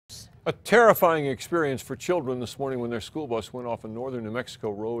A terrifying experience for children this morning when their school bus went off a northern New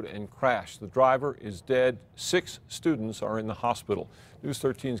Mexico road and crashed. The driver is dead. 6 students are in the hospital. News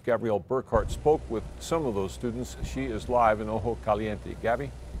 13's Gabrielle Burkhart spoke with some of those students. She is live in Ojo Caliente.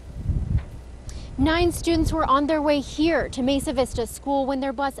 Gabby? 9 students were on their way here to Mesa Vista School when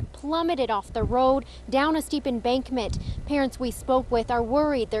their bus plummeted off the road down a steep embankment. Parents we spoke with are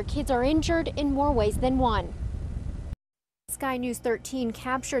worried their kids are injured in more ways than one. Sky News 13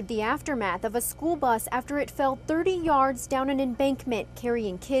 captured the aftermath of a school bus after it fell 30 yards down an embankment,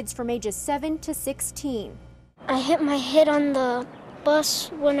 carrying kids from ages 7 to 16. I hit my head on the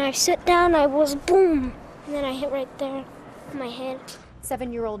bus. When I sit down, I was boom, and then I hit right there on my head.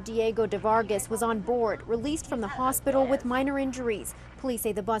 7-year-old Diego de Vargas was on board, released from the hospital with minor injuries. Police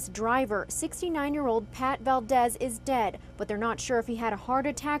say the bus driver, 69-year-old Pat Valdez, is dead, but they're not sure if he had a heart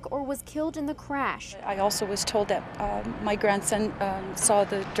attack or was killed in the crash. I also was told that my grandson saw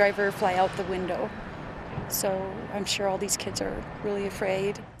the driver fly out the window. So I'm sure all these kids are really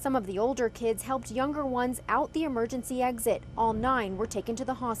afraid. Some of the older kids helped younger ones out the emergency exit. All 9 were taken to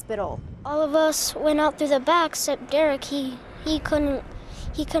the hospital. All of us went out through the back except Derek. He couldn't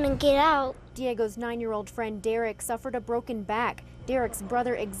get out. Diego's 9-year-old friend Derek suffered a broken back. Derek's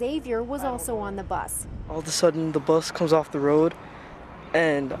brother Xavier was also on the bus. All of a sudden the bus comes off the road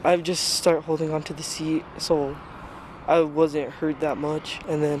and I just start holding onto the seat so I wasn't hurt that much,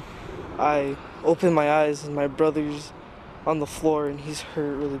 and then I opened my eyes and my brother's on the floor and he's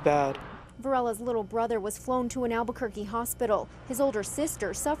hurt really bad. Varella's little brother was flown to an Albuquerque hospital. His older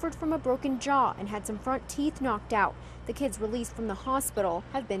sister suffered from a broken jaw and had some front teeth knocked out. The kids released from the hospital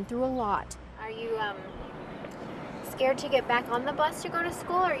have been through a lot. Are you scared to get back on the bus to go to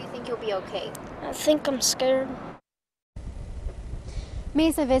school, or you think you'll be okay? I think I'm scared.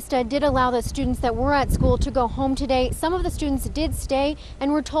 Mesa Vista did allow the students that were at school to go home today. Some of the students did stay,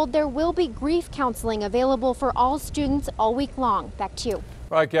 and we're told there will be grief counseling available for all students all week long. Back to you.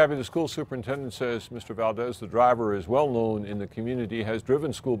 Right, Gabby, the school superintendent says Mr. Valdez, the driver, is well known in the community, has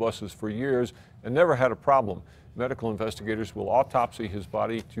driven school buses for years and never had a problem. Medical investigators will autopsy his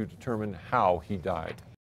body to determine how he died.